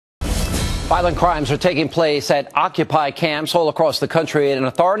Violent crimes are taking place at Occupy camps all across the country, and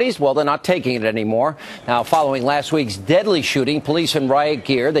authorities, well, they're not taking it anymore. Now, following last week's deadly shooting, police in riot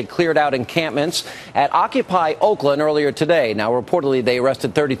gear, they cleared out encampments at Occupy Oakland earlier today. Now, reportedly, they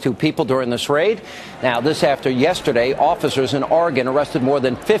arrested 32 people during this raid. Now, this after yesterday, officers in Oregon arrested more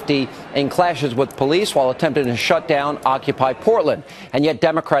than 50 in clashes with police while attempting to shut down Occupy Portland. And yet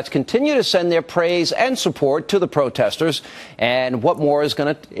Democrats continue to send their praise and support to the protesters. And what more is it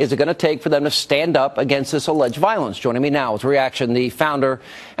going to take for them to stand up against this alleged violence? Joining me now with reaction, the founder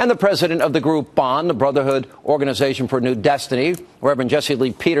and the president of the group Bond, the Brotherhood Organization for a New Destiny, Reverend Jesse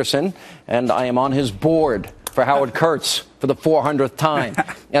Lee Peterson, and I am on his board for Howard Kurtz for the 400th time,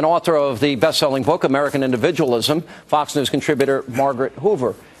 and author of the best-selling book American Individualism, Fox News contributor Margaret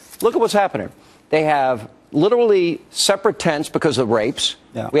Hoover. Look at what's happening. They have literally separate tents because of rapes.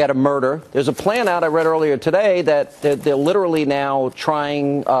 Yeah. We had a murder. There's a plan out I read earlier today that they're literally now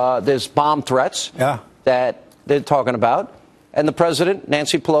trying, there's bomb threats that they're talking about. And the president,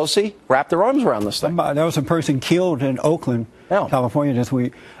 Nancy Pelosi, wrapped their arms around this thing. There was a person killed in Oakland, California this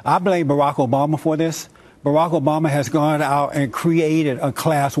week. I blame Barack Obama for this. Barack Obama has gone out and created a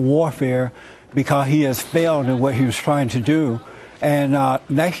class warfare because he has failed in what he was trying to do. And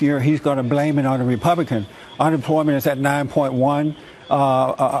next year, he's going to blame it on the Republican. Unemployment is at 9.1.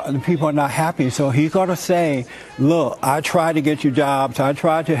 The people are not happy. So he's going to say, look, I tried to get you jobs. I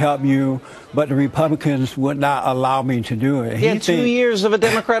tried to help you, but the Republicans would not allow me to do it. He had 2 years of a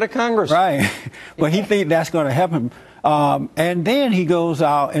Democratic Congress. Right. But he thinks that's going to help him. And then he goes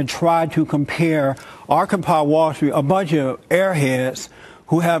out and tried to compare Occupy Wall Street, a bunch of airheads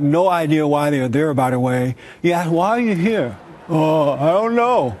who have no idea why they're there, by the way. He asked, why are you here? I don't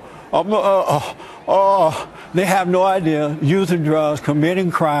know. They have no idea, using drugs,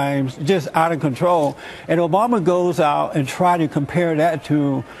 committing crimes, just out of control. And Obama goes out and tries to compare that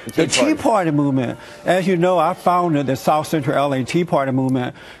to the Tea Party movement. As you know, I founded the South Central LA Tea Party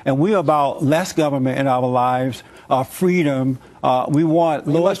movement, and we're about less government in our lives, freedom. We want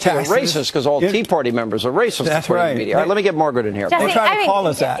lower taxes. Racist because all Tea Party members are racist. That's right. Media. All right. Let me get Margaret in here. Jesse, they try to call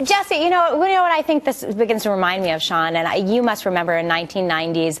us that. Jesse, you know what I think this begins to remind me of, Sean, and you must remember in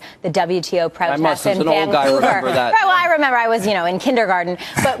 1990s the WTO protests in Vancouver. Old guy remember that. Right, well, I remember I was, in kindergarten.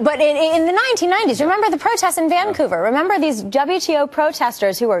 But in the 1990s, remember the protests in Vancouver? Remember these WTO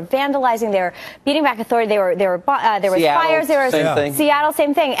protesters who were vandalizing, they were beating back authority, there was fires, Seattle,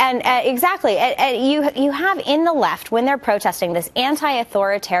 same thing. And exactly. You have in the left, when they're protesting, this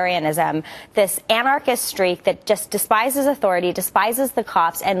anti-authoritarianism, this anarchist streak that just despises authority, despises the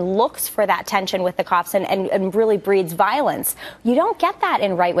cops, and looks for that tension with the cops and really breeds violence. You don't get that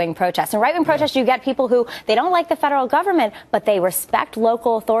in right-wing protests. In right-wing protests, you get people who, they don't like the federal government, but they respect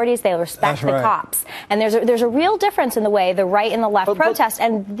local authorities, they respect the cops. And there's a real difference in the way the right and the left protest,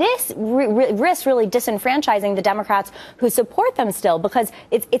 and this risks really disenfranchising the Democrats who support them still, because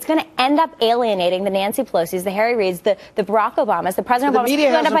it's going to end up alienating the Nancy Pelosi's, the Harry Reids, the Barack Obamas, the President Obama. The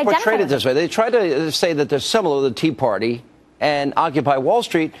media hasn't portrayed it this way. They try to say that they're similar to the Tea Party and Occupy Wall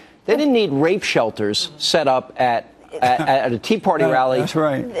Street. They didn't need rape shelters set up at a Tea Party rally. That's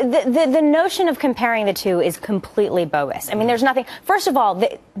right. The notion of comparing the two is completely bogus. I mean, there's nothing. First of all,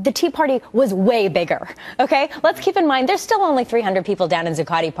 the Tea Party was way bigger. OK, let's keep in mind there's still only 300 people down in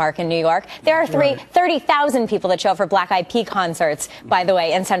Zuccotti Park in New York. There are 30,000 people that show up for Black Eyed Pea concerts, by the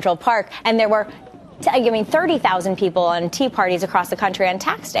way, in Central Park. And there were 30,000 people on tea parties across the country on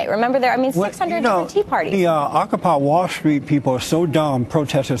tax day. Remember, 600 different tea parties. The Occupy Wall Street people are so dumb,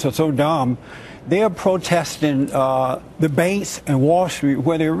 protesters are so dumb, they are protesting the banks and Wall Street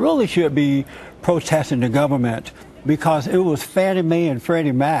where they really should be protesting the government, because it was Fannie Mae and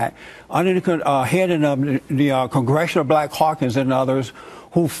Freddie Mac, under the heading of the Congressional Black Caucus and others,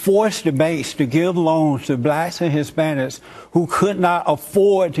 who forced the banks to give loans to blacks and Hispanics who could not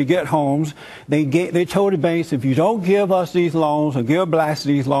afford to get homes. They told the banks, if you don't give us these loans or give blacks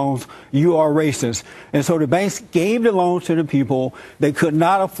these loans, you are racist. And so the banks gave the loans to the people. They could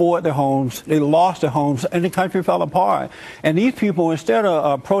not afford the homes. They lost the homes, and the country fell apart. And these people, instead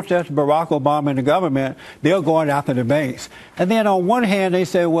of protesting Barack Obama and the government, they're going after the banks. And then on one hand, they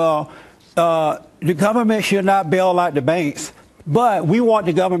say, well, the government should not bail out the banks. But we want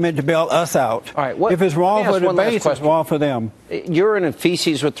the government to bail us out. All right, if it's wrong for the banks, it's wrong for them. Urine and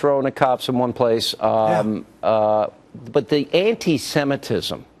feces were thrown at cops in one place. But the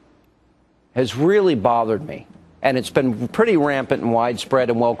anti-Semitism has really bothered me. And it's been pretty rampant and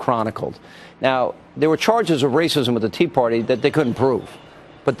widespread and well chronicled. Now, there were charges of racism with the Tea Party that they couldn't prove.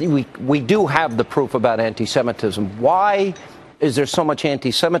 But we do have the proof about anti-Semitism. Why is there so much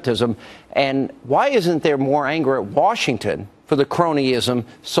anti-Semitism? And why isn't there more anger at Washington for the cronyism,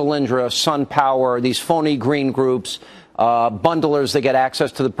 Solyndra, SunPower, these phony green groups, bundlers that get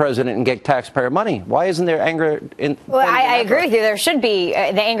access to the president and get taxpayer money? Why isn't there anger? Well, I agree with you. There should be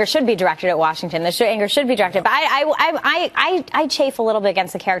the anger should be directed at Washington. The anger should be directed. But I chafe a little bit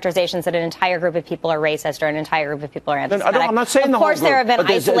against the characterizations that an entire group of people are racist or an entire group of people are anti-Semitic. I'm not saying the whole group. Of course, there have been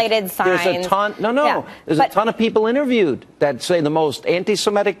isolated signs. There's a ton. There's a ton of people interviewed that say the most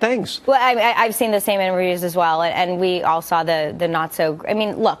anti-Semitic things. Well, I've seen the same interviews as well, and we all saw the not so. I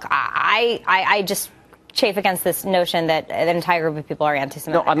mean, look, I just chafe against this notion that an entire group of people are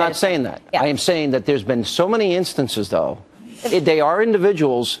anti-Semitic. No, I'm not saying that. Yeah. I am saying that there's been so many instances, though. They are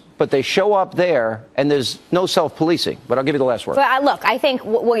individuals, but they show up there, and there's no self-policing. But I'll give you the last word. But look, I think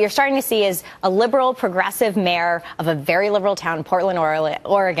what you're starting to see is a liberal, progressive mayor of a very liberal town, Portland,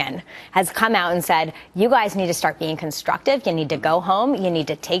 Oregon, has come out and said, you guys need to start being constructive. You need to go home. You need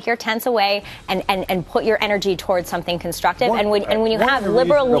to take your tents away and put your energy towards something constructive. And when you have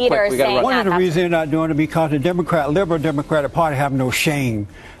liberal leaders saying that, one of the reasons they're not doing it because the liberal Democratic Party have no shame.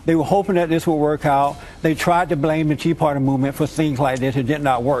 They were hoping that this would work out. They tried to blame the Tea Party movement for things like this. It did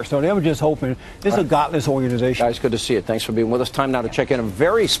not work. So they were just hoping. This is a godless organization. Guys, good to see you. Thanks for being with us. Time now to check in a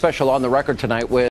very special On the Record tonight with